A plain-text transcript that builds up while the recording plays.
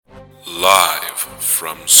Live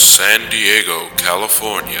from San Diego,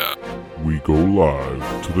 California. We go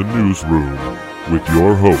live to the newsroom with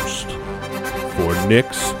your host for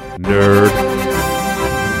Nick's Nerd.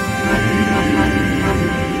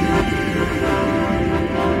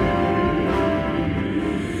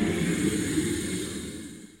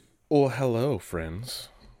 Well, hello, friends.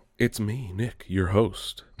 It's me, Nick, your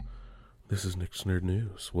host. This is Nick's Nerd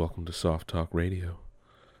News. Welcome to Soft Talk Radio.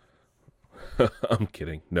 I'm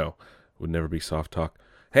kidding. No, would never be Soft Talk.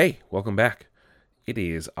 Hey, welcome back. It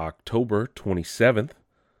is October 27th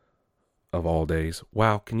of all days.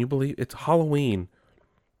 Wow, can you believe it's Halloween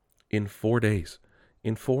in 4 days?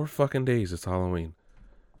 In 4 fucking days, it's Halloween.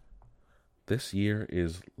 This year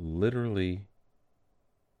is literally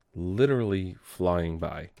flying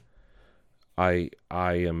by. I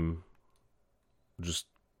am just,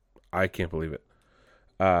 I can't believe it.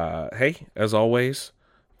 Hey, as always,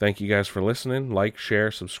 thank you guys for listening. Like,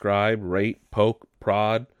 share, subscribe, rate, poke,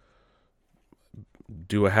 prod,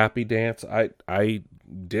 do a happy dance. I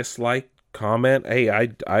dislike, comment. Hey,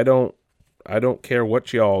 I don't care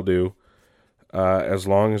what y'all do, as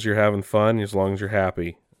long as you're having fun, as long as you're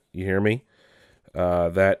happy. You hear me?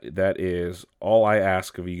 That is all I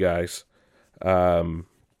ask of you guys.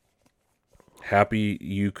 Happy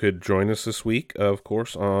you could join us this week, of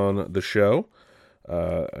course, on the show.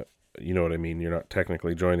 You know what I mean? You're not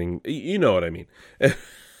technically joining. You know what I mean.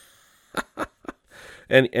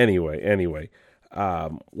 And anyway,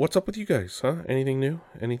 what's up with you guys, huh? Anything new?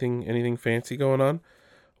 Anything fancy going on?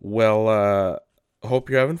 Well,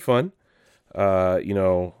 hope you're having fun.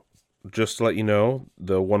 Just to let you know,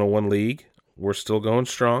 the 101 League, we're still going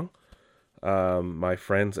strong. My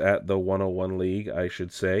friends at the 101 League, I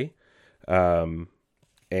should say. We'll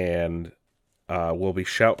be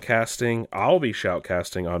shoutcasting. I'll be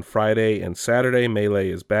shoutcasting on Friday and Saturday. Melee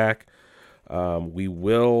is back. We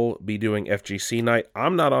will be doing FGC night.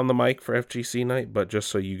 I'm not on the mic for FGC night, but just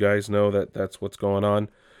so you guys know that's what's going on.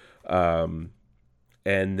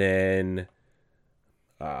 And then,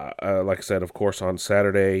 like I said, of course, on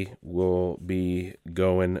Saturday, we'll be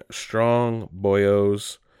going strong,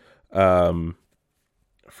 boyos.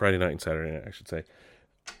 Friday night and Saturday night, I should say.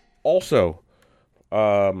 Also,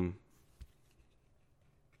 I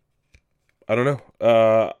don't know.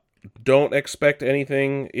 Don't expect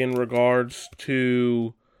anything in regards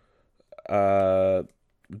to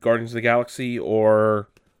Guardians of the Galaxy or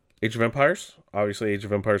Age of Empires. Obviously, Age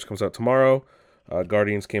of Empires comes out tomorrow.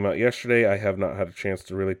 Guardians came out yesterday. I have not had a chance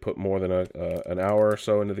to really put more than an hour or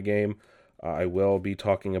so into the game. I will be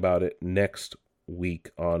talking about it next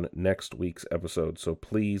week on next week's episode. So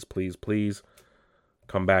please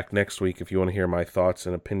come back next week if you want to hear my thoughts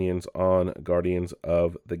and opinions on Guardians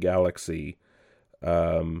of the Galaxy.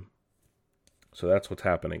 So that's what's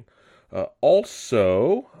happening.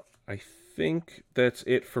 Also, I think that's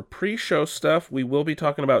it for pre-show stuff. We will be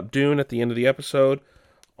talking about Dune at the end of the episode.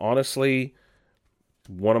 Honestly,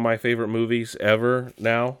 one of my favorite movies ever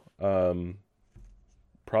now.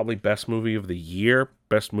 Probably best movie of the year.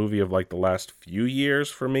 Best movie of like the last few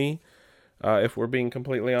years for me, if we're being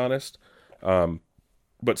completely honest.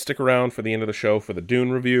 But stick around for the end of the show for the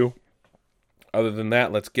Dune review. Other than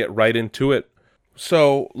that, let's get right into it.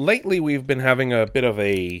 So, lately we've been having a bit of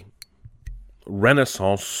a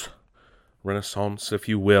renaissance, if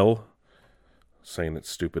you will. Saying it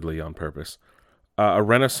stupidly on purpose. A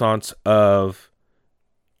renaissance of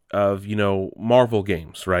Marvel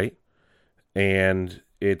games, right? And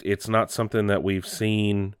it's not something that we've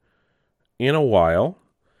seen in a while.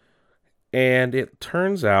 And it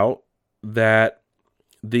turns out that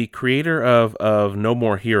the creator of No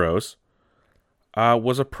More Heroes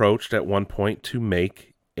was approached at one point to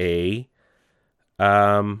make a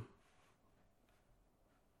Deadpool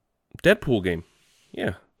game.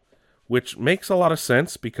 Yeah. Which makes a lot of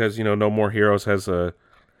sense because, No More Heroes has a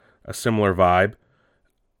similar vibe.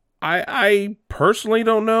 I personally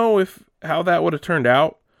don't know how that would have turned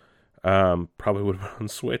out. Probably would have been on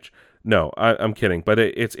Switch. No, I'm kidding. But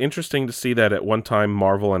it's interesting to see that at one time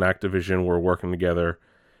Marvel and Activision were working together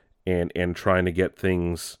and trying to get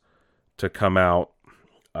things to come out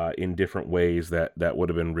in different ways that would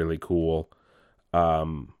have been really cool.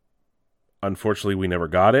 Unfortunately, we never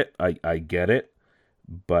got it. I get it.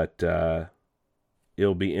 But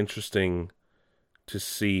it'll be interesting to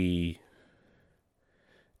see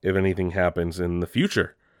if anything happens in the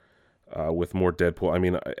future with more Deadpool. I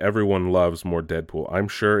mean, everyone loves more Deadpool. I'm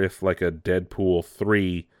sure if like a Deadpool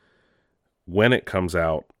 3, when it comes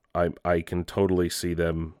out, I can totally see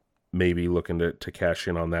them maybe looking to cash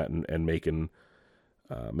in on that and making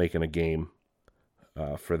a game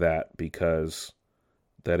for that, because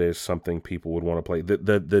that is something people would want to play. The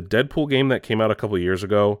Deadpool game that came out a couple years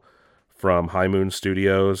ago from High Moon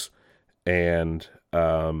Studios and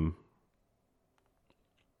High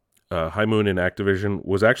Moon and Activision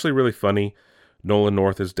was actually really funny. Nolan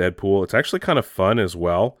North is Deadpool. It's actually kind of fun as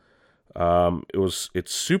well.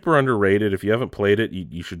 It's super underrated. If you haven't played it,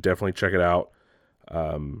 you should definitely check it out.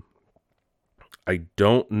 I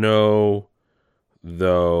don't know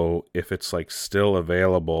though if it's like still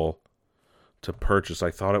available to purchase.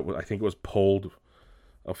 I think it was pulled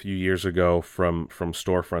a few years ago from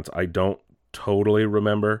storefronts. I don't totally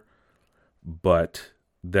remember, but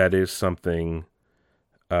that is something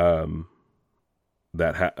that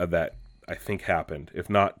I think happened. If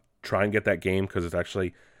not, try and get that game because it's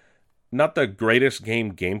actually not the greatest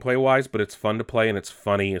game gameplay-wise, but it's fun to play and it's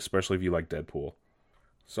funny, especially if you like Deadpool.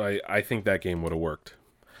 So I think that game would have worked.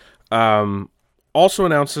 Also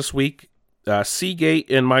announced this week,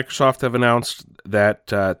 Seagate and Microsoft have announced that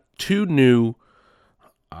 2 new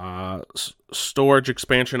storage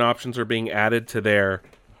expansion options are being added to their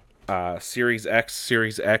Series X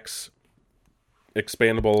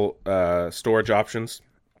expandable storage options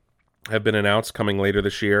have been announced coming later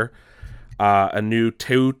this year. A new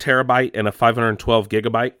 2 terabyte and a 512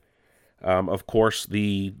 gigabyte. Of course,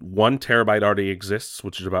 the 1 terabyte already exists,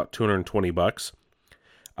 which is about $220.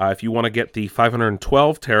 If you want to get the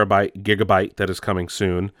 512 gigabyte that is coming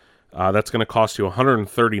soon, that's going to cost you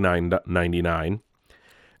 $139.99.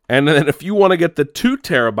 And then if you want to get the 2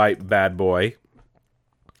 terabyte bad boy,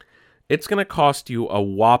 it's going to cost you a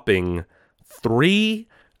whopping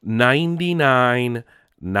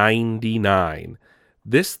 $399.99.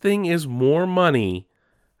 This thing is more money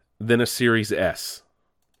than a Series S.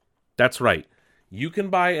 That's right. You can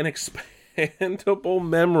buy an expandable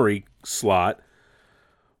memory slot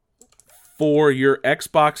for your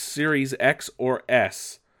Xbox Series X or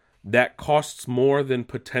S that costs more than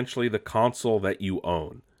potentially the console that you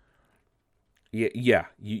own. Yeah,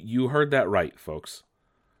 you heard that right, folks.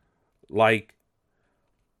 Like,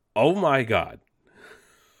 oh my God.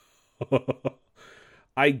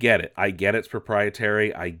 I get it. I get it's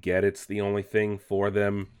proprietary. I get it's the only thing for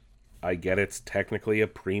them. I get it's technically a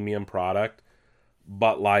premium product.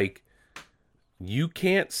 But, like, you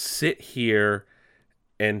can't sit here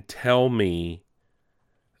and tell me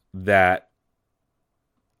that,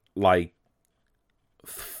 like,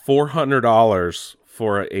 $400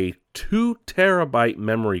 for a 2 terabyte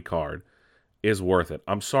memory card is worth it.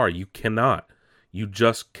 I'm sorry, you cannot. You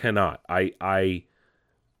just cannot.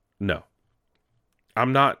 No.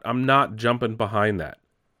 I'm not jumping behind that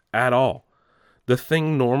at all. The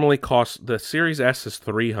thing normally costs, the Series S is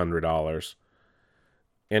 $300.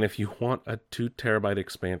 And if you want a 2 terabyte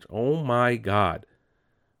expansion, oh my God.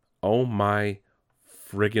 Oh my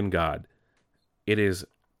friggin' God. It is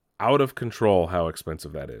out of control how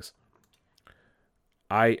expensive that is.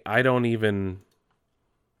 I don't even,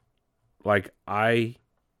 like,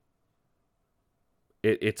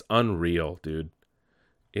 it's unreal, dude.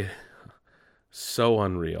 So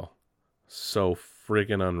unreal. So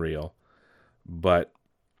friggin' unreal. But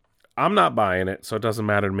I'm not buying it, so it doesn't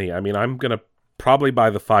matter to me. I mean, I'm going to probably buy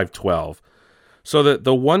the 512. So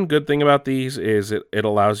the one good thing about these is it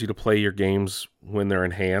allows you to play your games when they're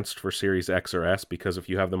enhanced for Series X or S, because if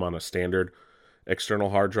you have them on a standard external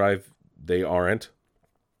hard drive, they aren't.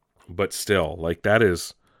 But still, like,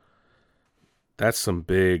 that's some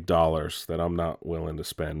big dollars that I'm not willing to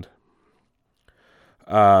spend.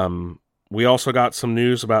 We also got some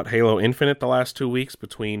news about Halo Infinite the last 2 weeks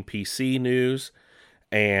between PC news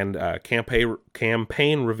and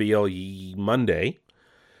campaign reveal Monday.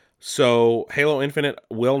 So Halo Infinite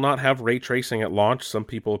will not have ray tracing at launch. Some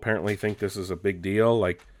people apparently think this is a big deal.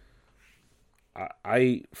 Like,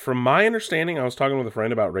 from my understanding, I was talking with a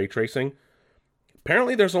friend about ray tracing.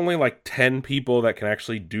 Apparently there's only like 10 people that can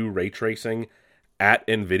actually do ray tracing at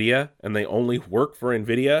NVIDIA, and they only work for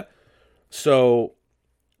NVIDIA. So,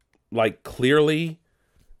 like, clearly,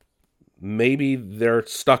 maybe they're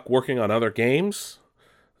stuck working on other games,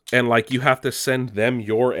 and, like, you have to send them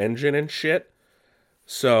your engine and shit.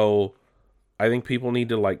 So, I think people need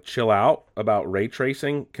to, like, chill out about ray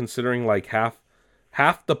tracing, considering, like, half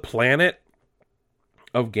the planet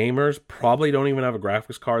of gamers probably don't even have a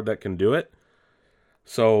graphics card that can do it.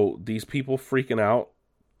 So, these people freaking out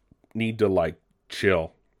need to, like,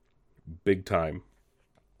 chill. Big time.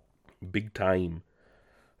 Big time.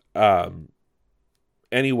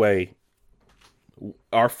 Anyway,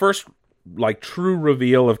 our first, like, true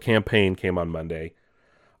reveal of campaign came on Monday.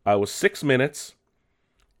 It was 6 minutes,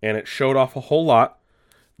 and it showed off a whole lot.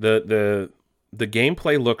 The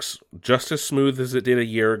gameplay looks just as smooth as it did a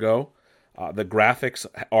year ago. The graphics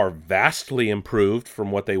are vastly improved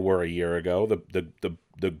from what they were a year ago.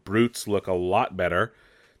 The brutes look a lot better.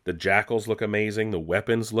 The jackals look amazing. The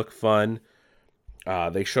weapons look fun.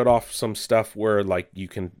 They showed off some stuff where like you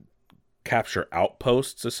can capture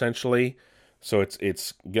outposts essentially. So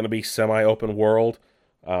it's going to be semi-open world.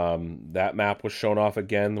 That map was shown off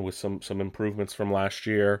again with some improvements from last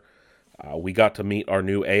year. We got to meet our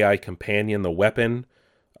new AI companion, the Weapon,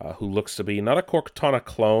 who looks to be not a Cortana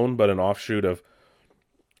clone, but an offshoot of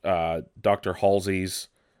Dr. Halsey's,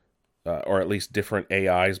 or at least different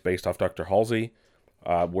AIs based off Dr. Halsey.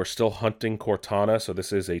 We're still hunting Cortana, so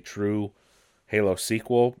this is a true Halo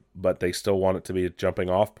sequel, but they still want it to be a jumping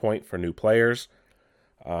off point for new players.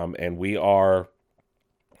 And we are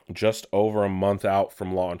just over a month out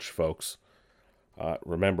from launch, folks.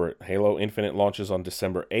 Remember, Halo Infinite launches on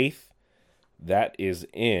December 8th. That is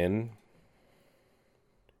in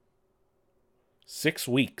 6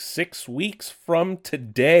 weeks. 6 weeks from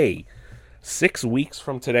today. 6 weeks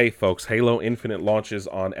from today, folks. Halo Infinite launches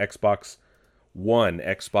on Xbox One,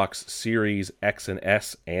 Xbox Series X and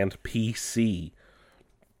S, and PC.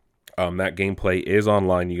 That gameplay is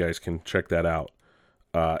online. You guys can check that out.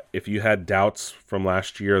 If you had doubts from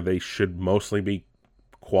last year, they should mostly be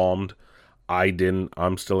qualmed. I didn't.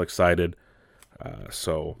 I'm still excited.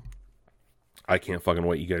 So I can't fucking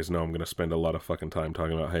wait. You guys know I'm going to spend a lot of fucking time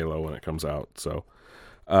talking about Halo when it comes out. So,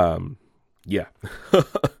 yeah.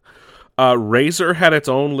 Razer had its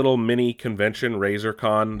own little mini convention,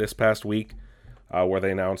 RazerCon, this past week, where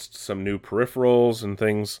they announced some new peripherals and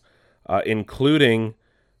things, including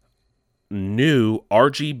new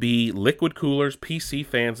RGB liquid coolers, PC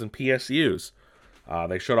fans, and PSUs.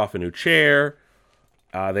 They showed off a new chair.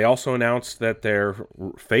 They also announced that their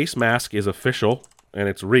face mask is official and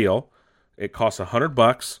it's real. It costs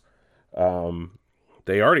 $100.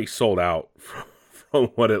 They already sold out from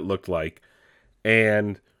what it looked like,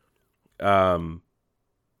 and you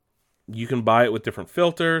can buy it with different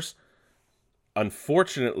filters.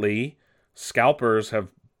 Unfortunately, scalpers have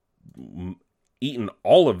eaten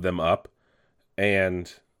all of them up,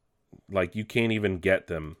 and like you can't even get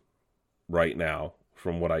them right now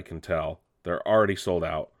from what I can tell. They're already sold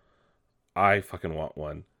out. I fucking want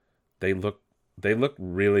one. They look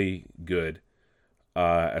really good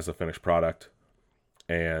as a finished product,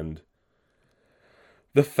 and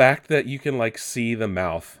the fact that you can like see the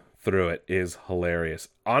mouth through it is hilarious.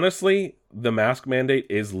 Honestly, the mask mandate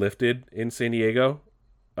is lifted in San Diego,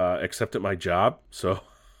 except at my job, so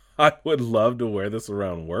I would love to wear this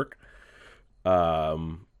around work.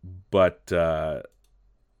 But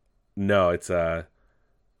no, it's gonna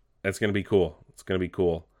be cool. It's gonna be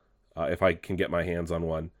cool if I can get my hands on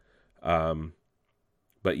one.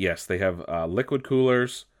 But yes, they have liquid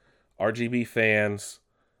coolers, RGB fans,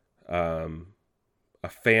 a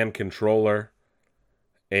fan controller,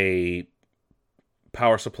 a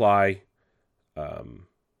power supply, and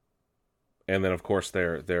then of course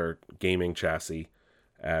their gaming chassis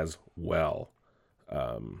as well.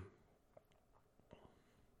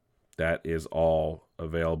 That is all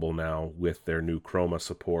available now with their new Chroma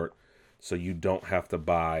support, so you don't have to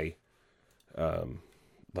buy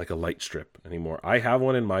like a light strip anymore. I have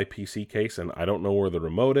one in my PC case, and I don't know where the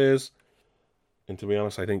remote is. And to be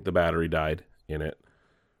honest, I think the battery died in it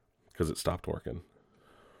because it stopped working.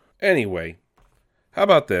 Anyway, how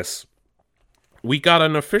about this? We got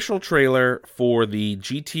an official trailer for the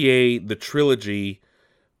GTA, the Trilogy,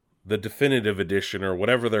 the Definitive Edition, or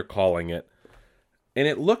whatever they're calling it. And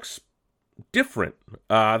it looks different.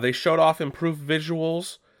 They showed off improved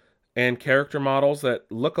visuals and character models that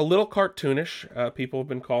look a little cartoonish. People have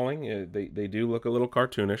been calling. They do look a little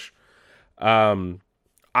cartoonish.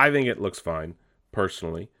 I think it looks fine,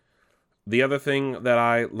 personally. The other thing that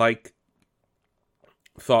I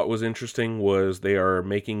thought was interesting was they are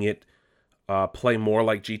making it play more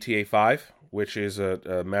like GTA 5, which is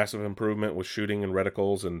a massive improvement with shooting and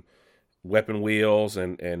reticles and weapon wheels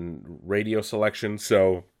and radio selection.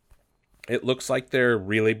 So it looks like they're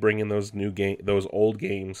really bringing those old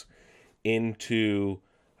games into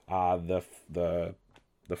the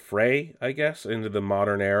fray, I guess, into the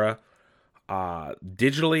modern era.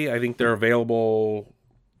 Digitally, I think they're available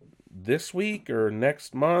this week or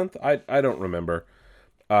next month. I don't remember.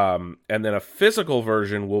 And then a physical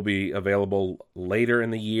version will be available later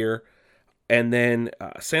in the year. And then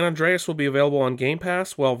San Andreas will be available on Game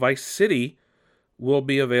Pass, while Vice City will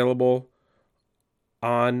be available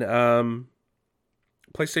on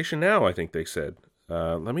PlayStation Now, I think they said.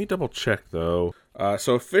 Let me double check, though.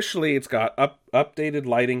 So officially, it's got updated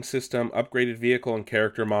lighting system, upgraded vehicle and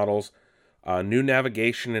character models, new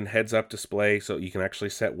navigation and heads-up display so you can actually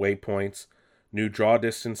set waypoints, new draw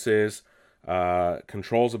distances,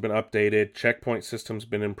 Controls have been updated. Checkpoint system's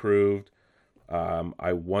been improved.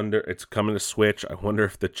 I wonder, it's coming to Switch. I wonder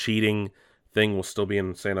if the cheating thing will still be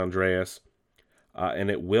in San Andreas. And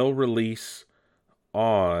it will release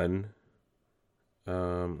on,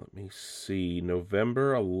 let me see,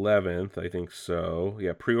 November 11th, I think so.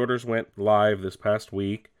 Yeah, pre-orders went live this past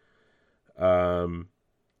week.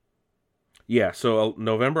 Yeah, so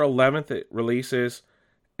November 11th it releases,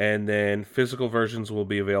 and then physical versions will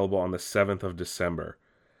be available on the 7th of December.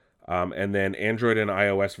 And then Android and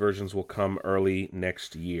iOS versions will come early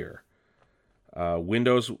next year. The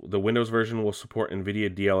Windows version will support NVIDIA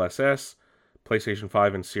DLSS. PlayStation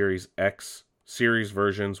 5 and Series X series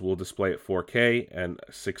versions will display at 4K and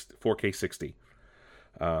 4K 60.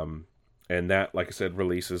 And that, like I said,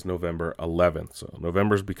 releases November 11th. So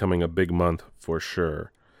November's becoming a big month for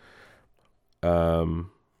sure. Let me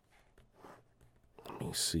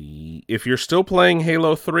see. If you're still playing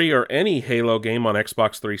Halo 3 or any Halo game on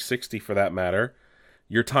Xbox 360 for that matter,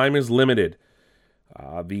 your time is limited.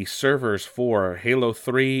 The servers for Halo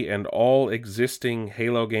 3 and all existing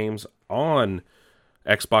Halo games on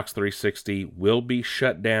Xbox 360 will be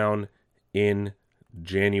shut down in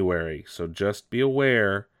January. So just be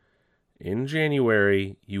aware, in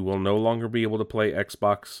January, you will no longer be able to play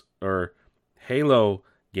Xbox or Halo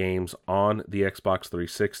games on the Xbox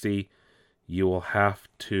 360. You will have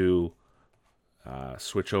to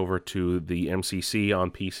switch over to the MCC on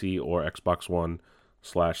PC or Xbox One /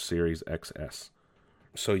 Series XS.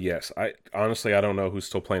 So yes, I don't know who's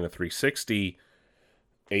still playing the 360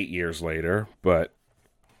 8 years later, but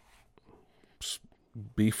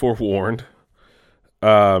be forewarned.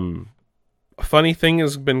 A funny thing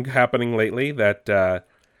has been happening lately that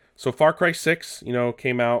so Far Cry 6,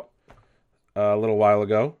 came out a little while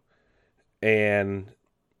ago, and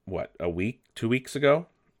a week, 2 weeks ago,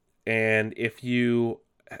 and if you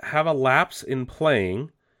have a lapse in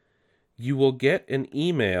playing, you will get an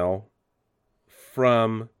email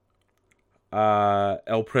from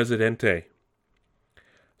El Presidente.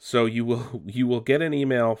 So you will get an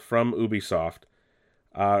email from Ubisoft,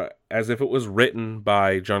 as if it was written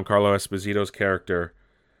by Giancarlo Esposito's character,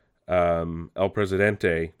 El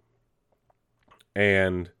Presidente,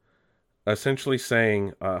 and essentially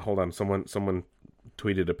saying, hold on, someone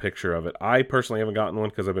tweeted a picture of it. I personally haven't gotten one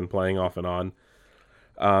because I've been playing off and on.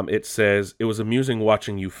 It says, "It was amusing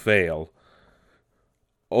watching you fail.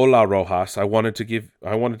 Hola, Rojas. I wanted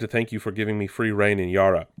to thank you for giving me free reign in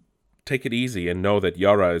Yara. Take it easy and know that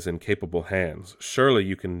Yara is in capable hands. Surely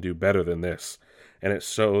you can do better than this." And it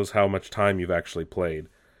shows how much time you've actually played.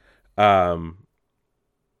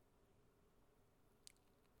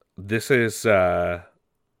 This is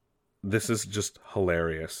just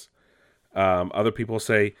hilarious. Other people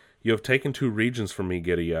say, "You have taken 2 regions from me,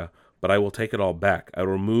 Guerrilla, but I will take it all back. I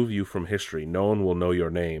will remove you from history. No one will know your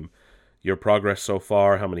name. Your progress so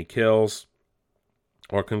far, how many kills?"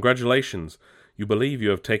 Or, "Congratulations. You believe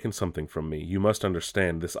you have taken something from me. You must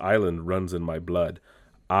understand, this island runs in my blood.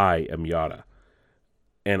 I am Yara."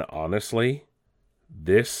 And honestly,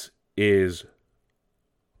 this is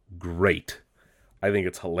great. I think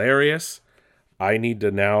it's hilarious. I need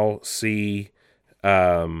to now see...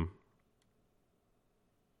 oh,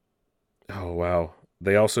 wow.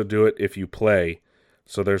 They also do it if you play.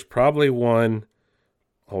 So there's probably one...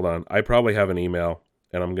 Hold on. I probably have an email,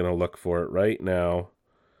 and I'm going to look for it right now.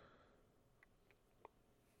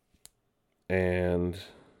 And...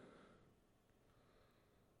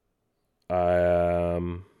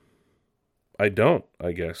 I don't,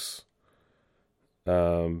 I guess.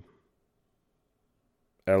 At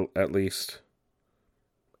least,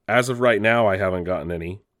 as of right now, I haven't gotten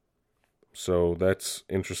any. So that's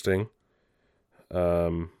interesting.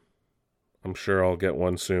 I'm sure I'll get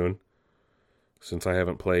one soon, since I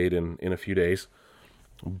haven't played in a few days.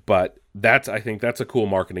 But I think that's a cool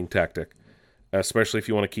marketing tactic, especially if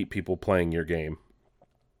you want to keep people playing your game.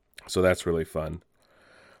 So that's really fun.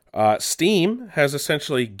 Steam has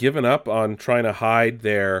essentially given up on trying to hide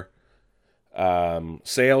their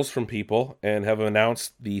sales from people and have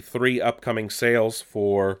announced the 3 upcoming sales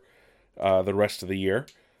for the rest of the year,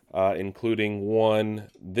 including one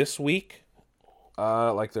this week,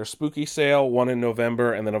 like their spooky sale, one in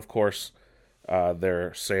November, and then, of course,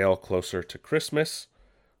 their sale closer to Christmas.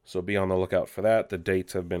 So be on the lookout for that. The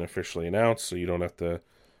dates have been officially announced, so you don't have to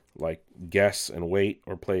guess and wait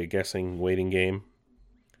or play a guessing waiting game.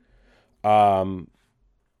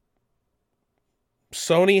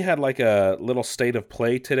 Sony had a little state of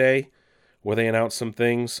play today where they announced some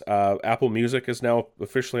things. Apple Music is now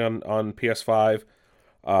officially on PS5.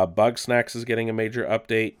 Bugsnax is getting a major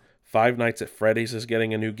update. Five Nights at Freddy's is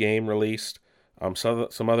getting a new game released.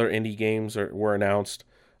 Some other indie games were announced.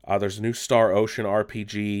 There's a new Star Ocean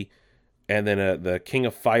RPG, and then the King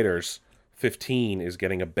of Fighters 15 is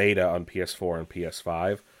getting a beta on PS4 and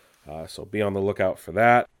PS5. So be on the lookout for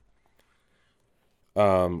that.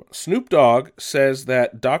 Snoop Dogg says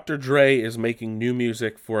that Dr. Dre is making new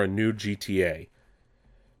music for a new GTA.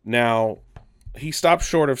 Now, he stopped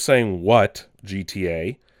short of saying what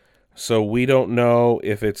GTA, so we don't know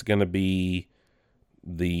if it's going to be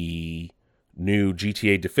the new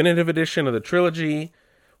GTA Definitive Edition of the trilogy.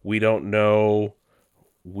 We don't know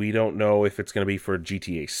if it's going to be for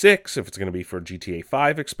GTA 6, if it's going to be for GTA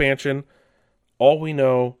 5 expansion. All we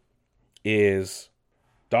know is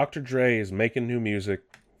Dr. Dre is making new music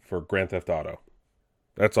for Grand Theft Auto.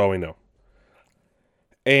 That's all we know.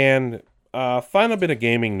 And final bit of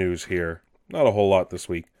gaming news here. Not a whole lot this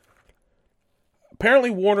week. Apparently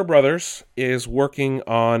Warner Brothers is working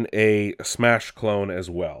on a Smash clone as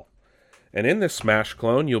well. And in this Smash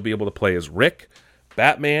clone, you'll be able to play as Rick,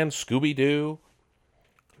 Batman, Scooby-Doo.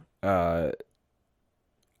 I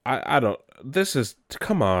don't... This is...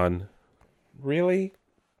 Come on. Really?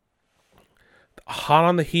 Hot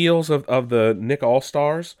on the heels of the Nick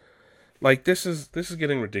All-Stars? Like, this is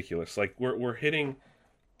getting ridiculous. Like, we're hitting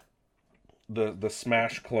the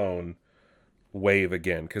Smash clone wave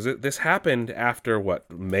again, because this happened after what,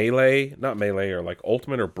 Melee, not Melee, or like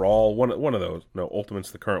Ultimate or Brawl, one of those. No,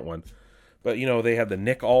 Ultimate's the current one, but they had the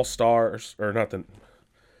Nick All Stars, or not the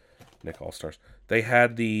Nick All Stars. They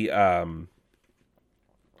had the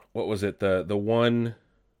what was it, the one,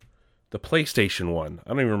 the PlayStation one. I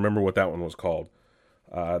don't even remember what that one was called.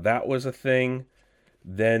 That was a thing.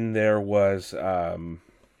 Then there was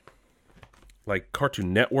like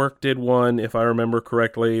Cartoon Network did one, if I remember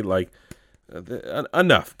correctly. Like,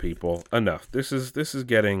 enough, people, enough. This is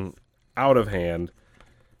getting out of hand.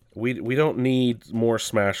 We don't need more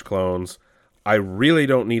Smash clones. I really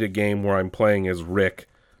don't need a game where I'm playing as Rick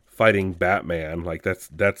fighting Batman. Like,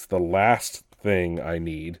 that's the last thing I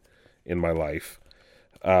need in my life.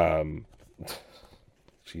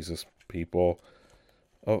 Jesus, people.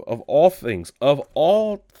 Of all things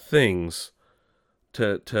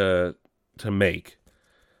to make,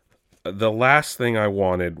 the last thing I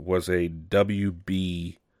wanted was a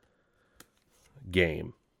WB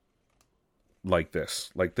game like this.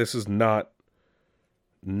 Like, this is not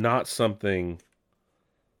something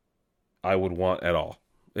I would want at all.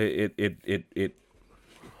 It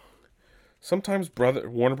sometimes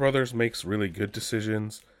Warner Brothers makes really good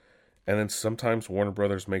decisions, and then sometimes Warner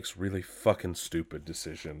Brothers makes really fucking stupid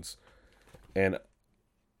decisions. And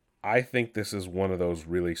I think this is one of those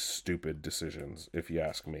really stupid decisions, if you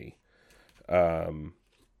ask me. I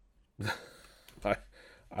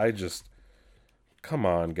just, come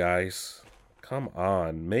on, guys. Come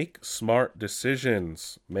on. Make smart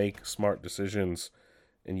decisions.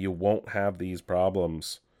 And you won't have these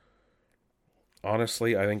problems.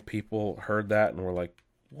 Honestly, I think people heard that and were like,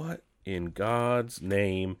 what in God's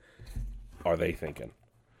name are they thinking?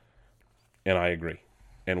 And I agree.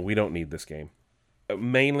 And we don't need this game.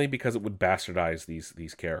 Mainly because it would bastardize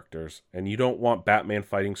these characters. And you don't want Batman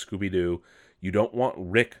fighting Scooby-Doo. You don't want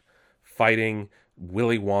Rick fighting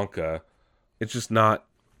Willy Wonka. It's just not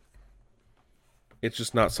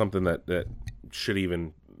something that should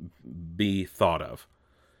even be thought of.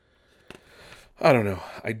 I don't know.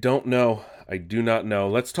 I don't know. I do not know.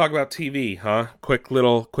 Let's talk about TV, huh? Quick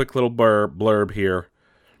little blurb here.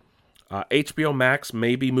 HBO Max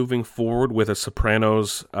may be moving forward with a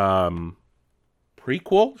Sopranos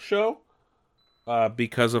prequel show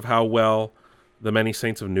because of how well The Many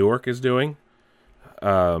Saints of Newark is doing.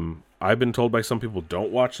 I've been told by some people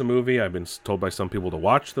don't watch the movie. I've been told by some people to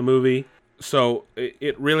watch the movie. So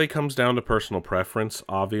it really comes down to personal preference,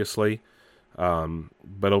 obviously.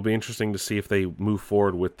 But it'll be interesting to see if they move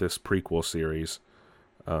forward with this prequel series.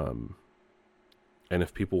 And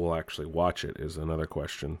if people will actually watch it is another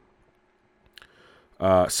question.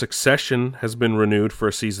 Succession has been renewed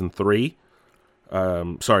for season 3.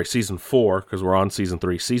 Season 4, because we're on season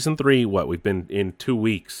 3. Season 3, we've been in 2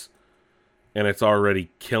 weeks, and it's already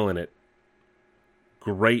killing it.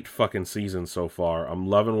 Great fucking season so far. I'm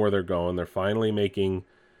loving where they're going. They're finally making,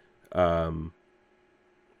 Kendall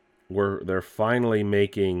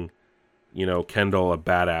a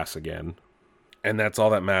badass again. And that's all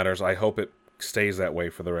that matters. I hope it stays that way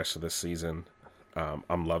for the rest of this season.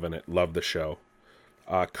 I'm loving it. Love the show.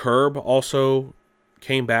 Curb also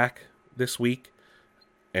came back this week,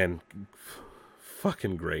 and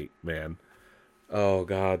fucking great, man. Oh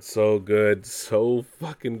God, so good, so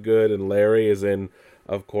fucking good. And Larry is in,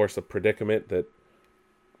 of course, a predicament that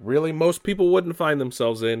really most people wouldn't find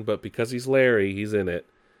themselves in, but because he's Larry, he's in it.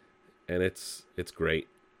 and it's great.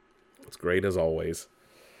 It's great as always.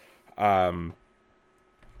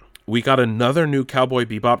 We got another new Cowboy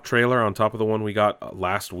Bebop trailer on top of the one we got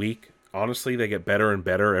last week. Honestly, they get better and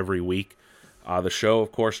better every week. The show,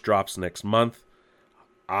 of course, drops next month.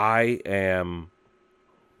 I am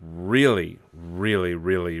really, really,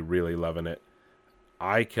 really, really loving it.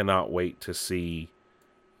 I cannot wait to see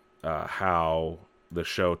how the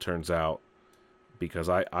show turns out, because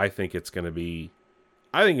I think it's going to be,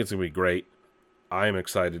 great. I'm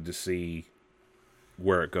excited to see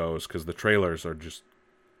where it goes, because the trailers are just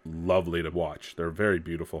lovely to watch. They're very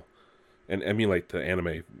beautiful and emulate the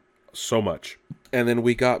anime so much. And then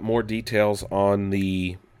we got more details on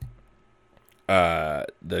the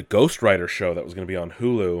Ghost Rider show that was going to be on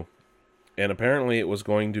Hulu, and apparently it was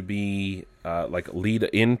going to be lead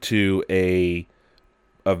into a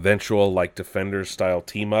eventual Defenders style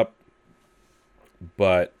team up.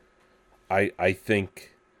 But I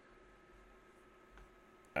think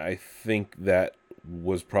that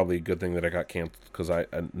was probably a good thing that I got canceled, because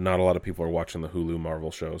not a lot of people are watching the Hulu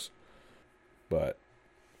Marvel shows. But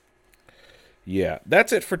yeah,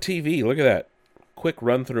 that's it for TV. Look at that. Quick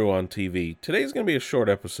run through on TV. Today's going to be a short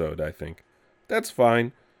episode, I think. That's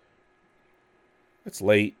fine. It's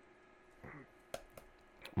late.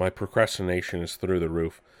 My procrastination is through the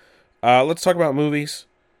roof. Let's talk about movies.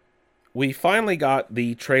 We finally got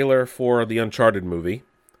the trailer for the Uncharted movie.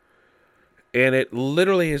 And it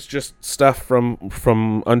literally is just stuff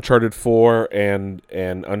from Uncharted 4 and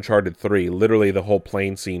Uncharted 3. Literally the whole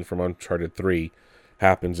plane scene from Uncharted 3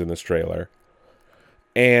 happens in this trailer.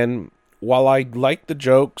 And while I like the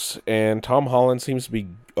jokes, and Tom Holland seems to be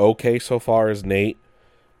okay so far as Nate,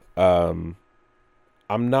 I'm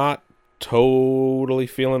not totally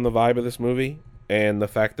feeling the vibe of this movie. And the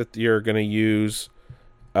fact that you're going to use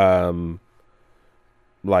Led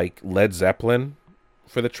Zeppelin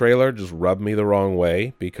for the trailer just rubbed me the wrong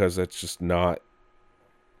way, because it's just not,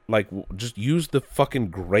 just use the fucking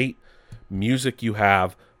great music you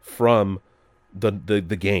have from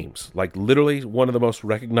the games. Literally one of the most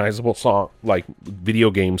recognizable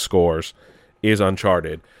video game scores is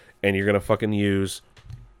Uncharted, and you're gonna fucking use,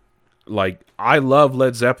 I love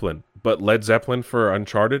Led Zeppelin, but Led Zeppelin for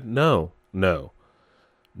Uncharted? No. You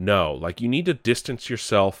need to distance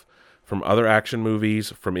yourself from other action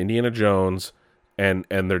movies, from Indiana Jones, and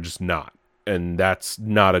they're just not. And that's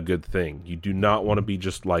not a good thing. You do not want to be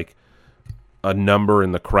just a number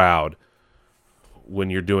in the crowd when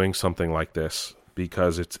you're doing something like this,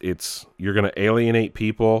 because it's you're going to alienate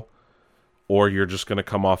people, or you're just going to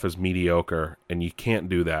come off as mediocre, and you can't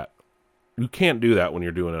do that. You can't do that when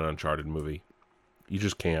you're doing an Uncharted movie. You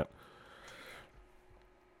just can't.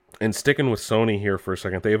 And sticking with Sony here for a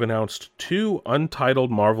second, they've announced 2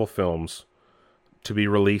 untitled Marvel films to be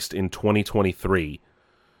released in 2023.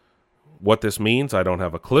 What this means, I don't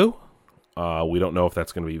have a clue. We don't know if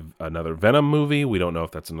that's going to be another Venom movie. We don't know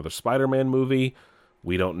if that's another Spider-Man movie.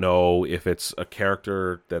 We don't know if it's a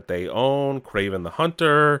character that they own, Kraven the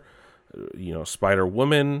Hunter,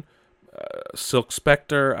 Spider-Woman, Silk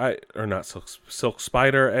Spectre, Silk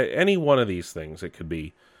Spider, any one of these things it could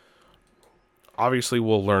be. Obviously,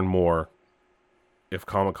 we'll learn more if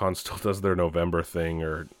Comic-Con still does their November thing,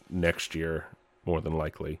 or next year, more than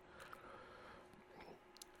likely.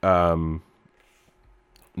 Dune,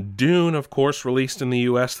 of course, released in the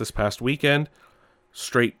U.S. this past weekend,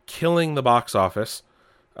 straight killing the box office.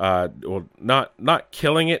 Well, not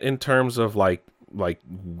killing it in terms of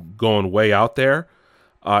going way out there.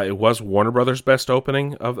 It was Warner Brothers' best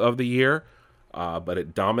opening of the year, but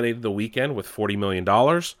it dominated the weekend with $40 million,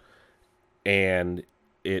 and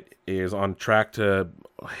it is on track to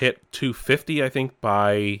hit 250, I think,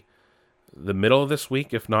 by the middle of this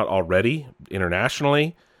week, if not already,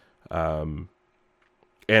 internationally. And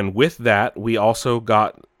with that, we also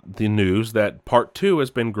got the news that Part 2 has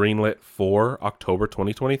been greenlit for October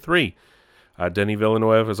 2023. Denis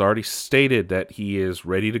Villeneuve has already stated that he is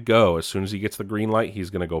ready to go. As soon as he gets the green light, he's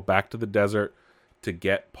going to go back to the desert to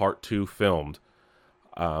get Part 2 filmed.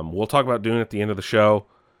 We'll talk about Dune at the end of the show,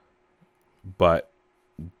 but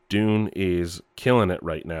Dune is killing it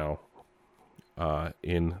right now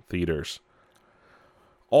in theaters.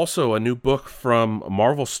 Also, a new book from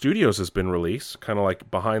Marvel Studios has been released, kind of like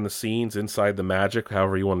behind the scenes, inside the magic,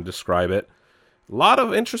 however you want to describe it. A lot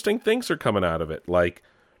of interesting things are coming out of it, like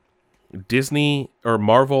Disney or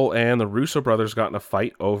Marvel and the Russo brothers got in a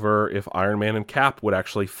fight over if Iron Man and Cap would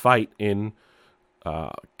actually fight in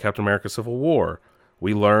Captain America Civil War.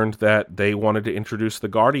 We learned that they wanted to introduce the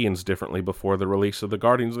Guardians differently before the release of the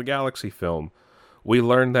Guardians of the Galaxy film. We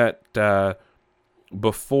learned that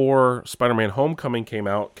before Spider-Man Homecoming came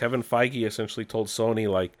out, Kevin Feige essentially told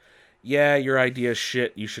Sony, yeah, your idea is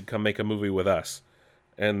shit, you should come make a movie with us.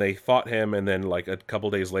 And they fought him, and then like a couple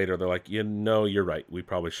days later, they're like, you're right, we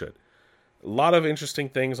probably should. A lot of interesting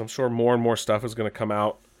things. I'm sure more and more stuff is going to come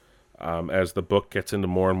out as the book gets into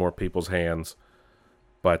more and more people's hands.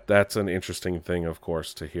 But that's an interesting thing, of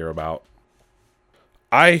course, to hear about.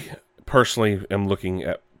 I personally am looking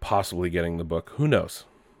at possibly getting the book. Who knows?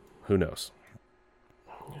 Who knows?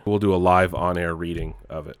 We'll do a live on-air reading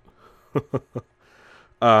of it.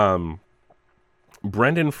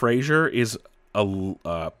 Brendan Fraser is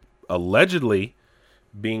allegedly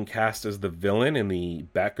being cast as the villain in the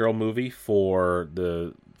Batgirl movie for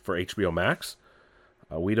HBO Max.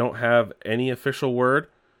 We don't have any official word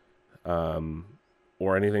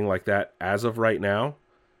or anything like that as of right now.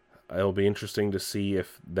 It'll be interesting to see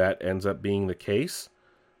if that ends up being the case.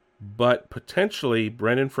 But potentially,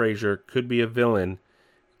 Brendan Fraser could be a villain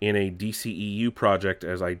in a DCEU project,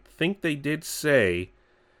 as I think they did say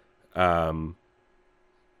that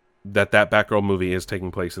Batgirl movie is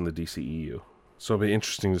taking place in the DCEU. So it'll be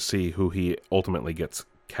interesting to see who he ultimately gets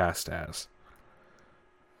cast as.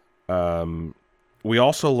 We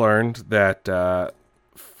also learned that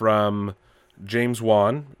from James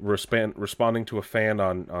Wan responding to a fan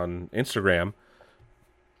on Instagram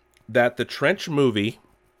that the Trench movie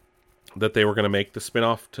that they were going to make, the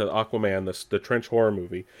spinoff to Aquaman, the Trench horror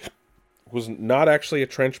movie, was not actually a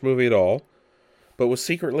Trench movie at all, but was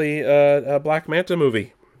secretly a Black Manta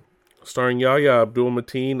movie, starring Yahya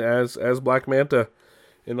Abdul-Mateen as Black Manta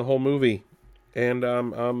in the whole movie. And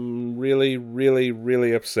I'm really, really,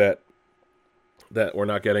 really upset that we're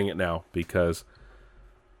not getting it now, because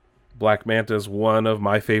Black Manta is one of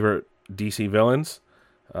my favorite DC villains,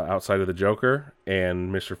 outside of the Joker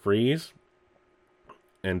and Mr. Freeze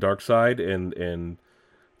and Darkseid, and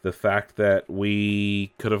the fact that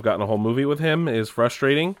we could have gotten a whole movie with him is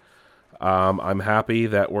frustrating. I'm happy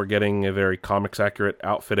that we're getting a very comics-accurate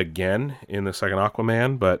outfit again in the second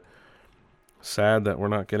Aquaman, but sad that we're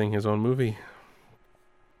not getting his own movie.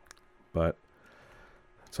 But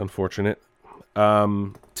it's unfortunate.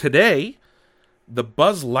 Today, the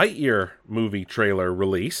Buzz Lightyear movie trailer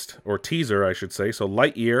released, or teaser, I should say. So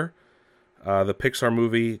Lightyear, the Pixar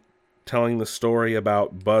movie telling the story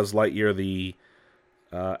about Buzz Lightyear, the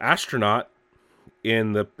astronaut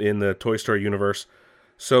in the Toy Story universe.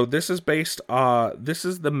 So this is this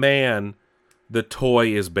is the man the toy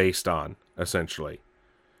is based on, essentially.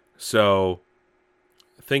 So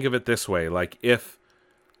think of it this way, like if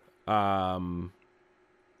I'm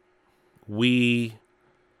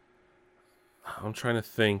trying to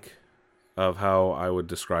think of how I would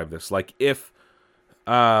describe this. Like if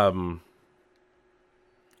Buzz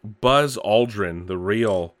Aldrin, the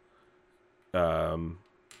real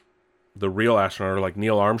astronaut, or like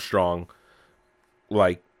Neil Armstrong,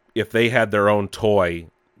 like if they had their own toy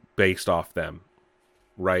based off them,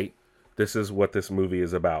 right? This is what this movie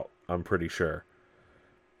is about, I'm pretty sure.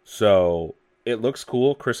 So it looks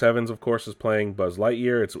cool. Chris Evans, of course, is playing Buzz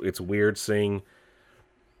Lightyear. It's weird seeing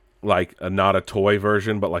like not a toy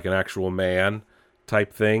version, but like an actual man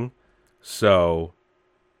type thing. So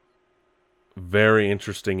very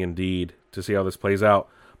interesting indeed to see how this plays out.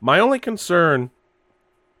 My only concern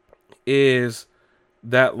is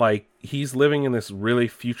that like he's living in this really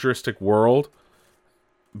futuristic world,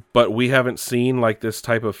 but we haven't seen like this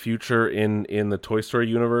type of future in the Toy Story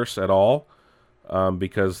universe at all,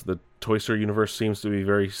 because the Toy Story universe seems to be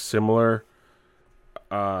very similar,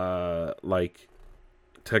 like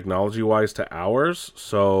technology-wise to ours.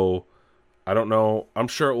 So I don't know. I'm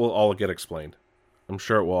sure it will all get explained. I'm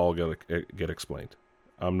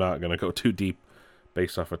not going to go too deep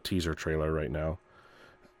based off a teaser trailer right now.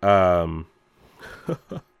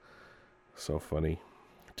 So funny.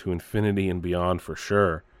 To infinity and beyond for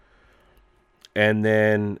sure. And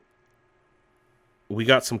then we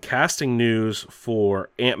got some casting news for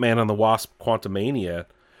Ant-Man and the Wasp: Quantumania.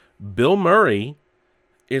 Bill Murray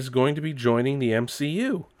is going to be joining the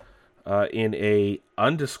MCU in a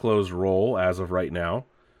undisclosed role as of right now.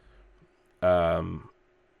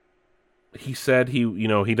 He said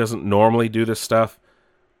he doesn't normally do this stuff,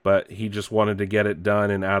 but he just wanted to get it done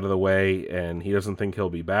and out of the way, and he doesn't think he'll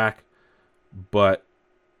be back. But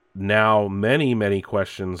now many, many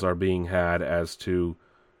questions are being had as to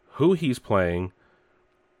who he's playing,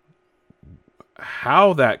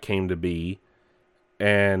 how that came to be,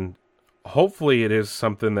 and hopefully it is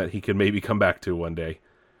something that he could maybe come back to one day.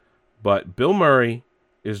 But Bill Murray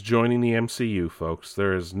is joining the MCU, folks.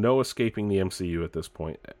 There is no escaping the MCU at this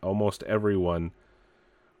point. Almost everyone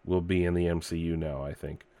will be in the MCU now, I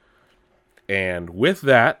think. And with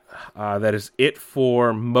that, that is it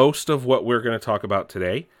for most of what we're going to talk about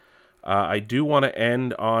today. I do want to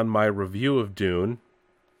end on my review of Dune.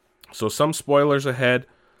 So some spoilers ahead.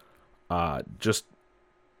 Just,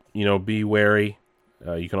 be wary.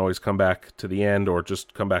 You can always come back to the end or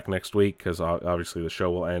just come back next week because obviously the show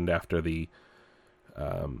will end after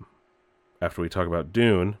after we talk about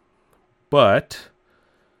Dune. But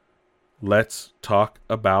let's talk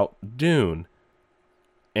about Dune.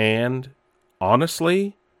 And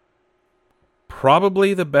honestly,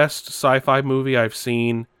 probably the best sci-fi movie I've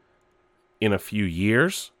seen in a few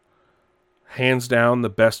years. Hands down the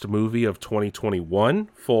best movie of 2021,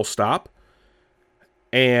 full stop.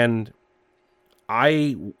 And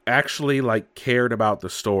I actually cared about the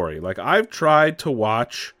story. I've tried to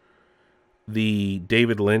watch the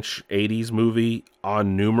David Lynch 80s movie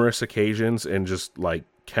on numerous occasions and just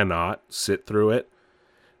cannot sit through it.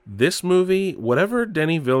 This movie, whatever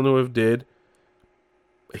Denis Villeneuve did,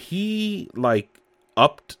 he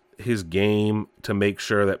upped his game to make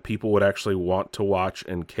sure that people would actually want to watch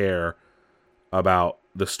and care about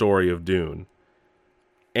the story of Dune.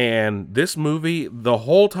 And this movie, the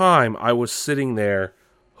whole time I was sitting there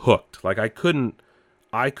hooked. I could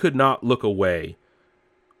not look away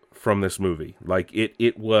from this movie.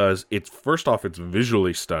 It's first off, it's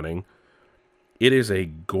visually stunning. It is a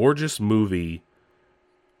gorgeous movie.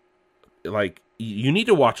 You need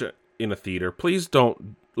to watch it in a theater. Please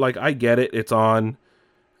don't, I get it. It's on,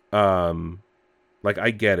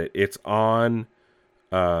 I get it. It's on,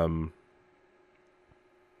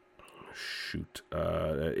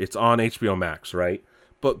 it's on HBO Max, right?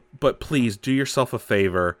 But please do yourself a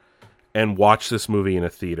favor and watch this movie in a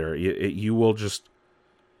theater. You will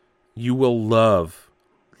love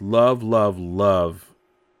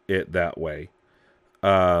it that way.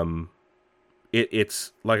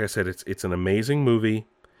 It's like I said, it's an amazing movie.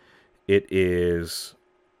 It is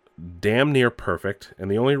damn near perfect,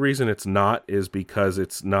 and the only reason it's not is because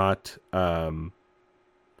it's not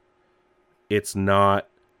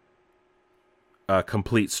a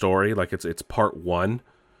complete story. It's part one.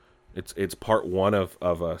 It's part one of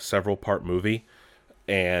a several part movie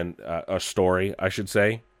and a story, I should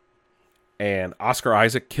say. And Oscar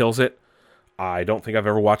Isaac kills it. I don't think I've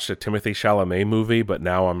ever watched a Timothée Chalamet movie, but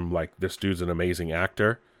now I'm this dude's an amazing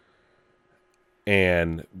actor.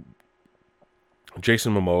 And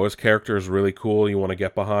Jason Momoa's character is really cool. You want to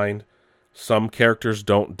get behind. Some characters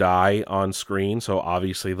don't die on screen, so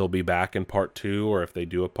obviously they'll be back in part 2, or if they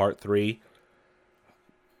do a part 3.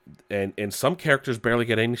 And some characters barely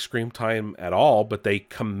get any screen time at all, but they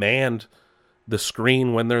command the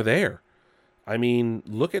screen when they're there. I mean,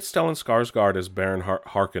 look at Stellan Skarsgård as Baron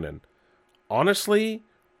Harkonnen. Honestly,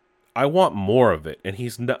 I want more of it, and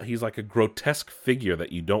he's like a grotesque figure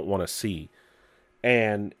that you don't want to see.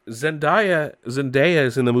 And Zendaya is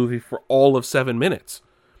in the movie for all of 7 minutes,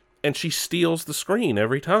 and she steals the screen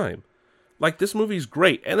every time. This movie's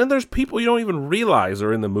great. And then there's people you don't even realize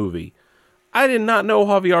are in the movie. I did not know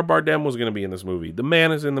Javier Bardem was going to be in this movie. The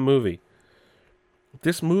man is in the movie.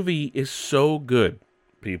 This movie is so good,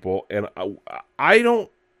 people, and I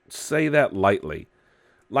don't say that lightly.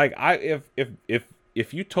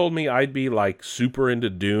 If you told me I'd be super into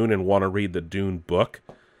Dune and want to read the Dune book,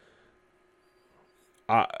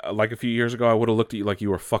 a few years ago I would have looked at you like you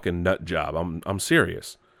were a fucking nut job. I'm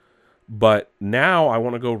serious. But now I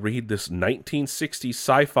want to go read this 1960s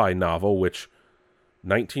sci-fi novel, which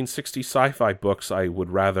 1960s sci-fi books I would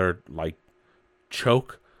rather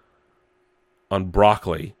choke on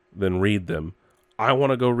broccoli than read them. I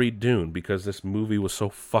want to go read Dune because this movie was so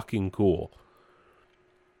fucking cool.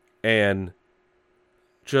 And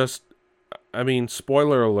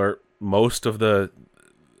spoiler alert, most of the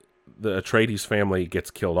Atreides family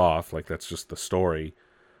gets killed off. That's just the story.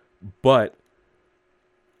 But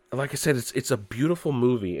like I said, it's a beautiful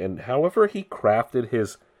movie, and however he crafted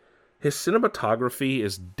his cinematography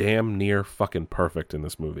is damn near fucking perfect in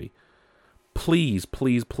this movie. Please,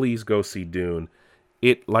 please, please go see Dune.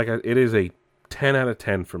 It is a 10 out of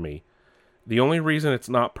 10 for me. The only reason it's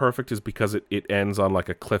not perfect is because it ends on a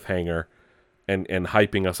cliffhanger and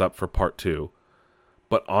hyping us up for part 2.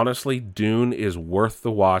 But honestly, Dune is worth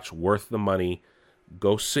the watch, worth the money.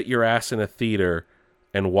 Go sit your ass in a theater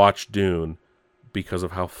and watch Dune because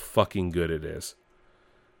of how fucking good it is.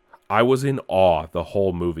 I was in awe the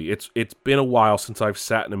whole movie. It's been a while since I've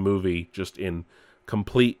sat in a movie just in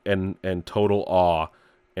complete and total awe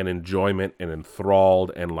and enjoyment and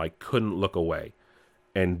enthralled and couldn't look away.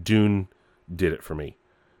 And Dune did it for me.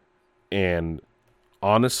 And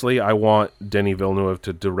honestly, I want Denis Villeneuve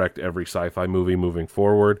to direct every sci-fi movie moving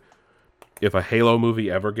forward. If a Halo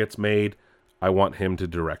movie ever gets made, I want him to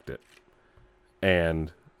direct it.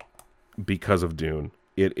 And because of Dune,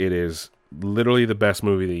 it is literally the best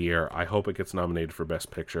movie of the year. I hope it gets nominated for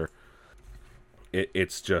Best Picture.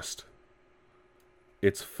 It's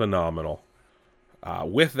phenomenal.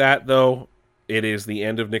 With that, though, it is the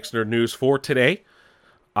end of Nick's Nerd News for today.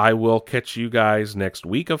 I will catch you guys next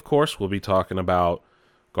week, of course. We'll be talking about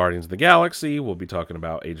Guardians of the Galaxy. We'll be talking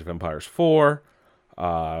about Age of Empires 4.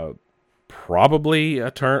 Probably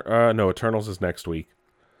Eternals is next week.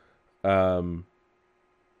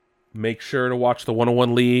 Make sure to watch the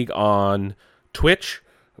 101 League on Twitch.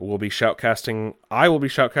 I will be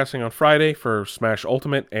shoutcasting on Friday for Smash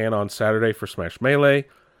Ultimate and on Saturday for Smash Melee.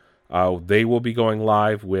 They will be going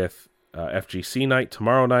live with FGC night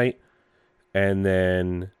tomorrow night. And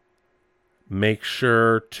then make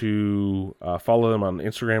sure to follow them on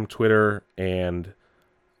Instagram, Twitter, and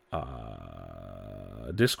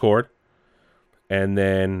Discord. And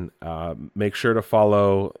then make sure to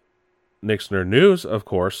follow Nick's Nerd News, of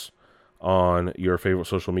course, on your favorite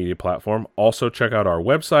social media platform. Also, check out our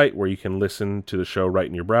website where you can listen to the show right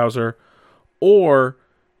in your browser. Or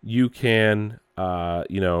you can,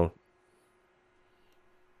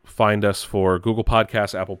 find us for Google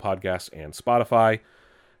Podcasts, Apple Podcasts, and Spotify.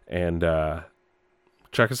 And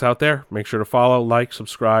check us out there. Make sure to follow, like,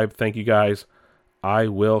 subscribe. Thank you guys. I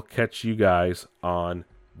will catch you guys on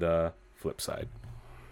the flip side.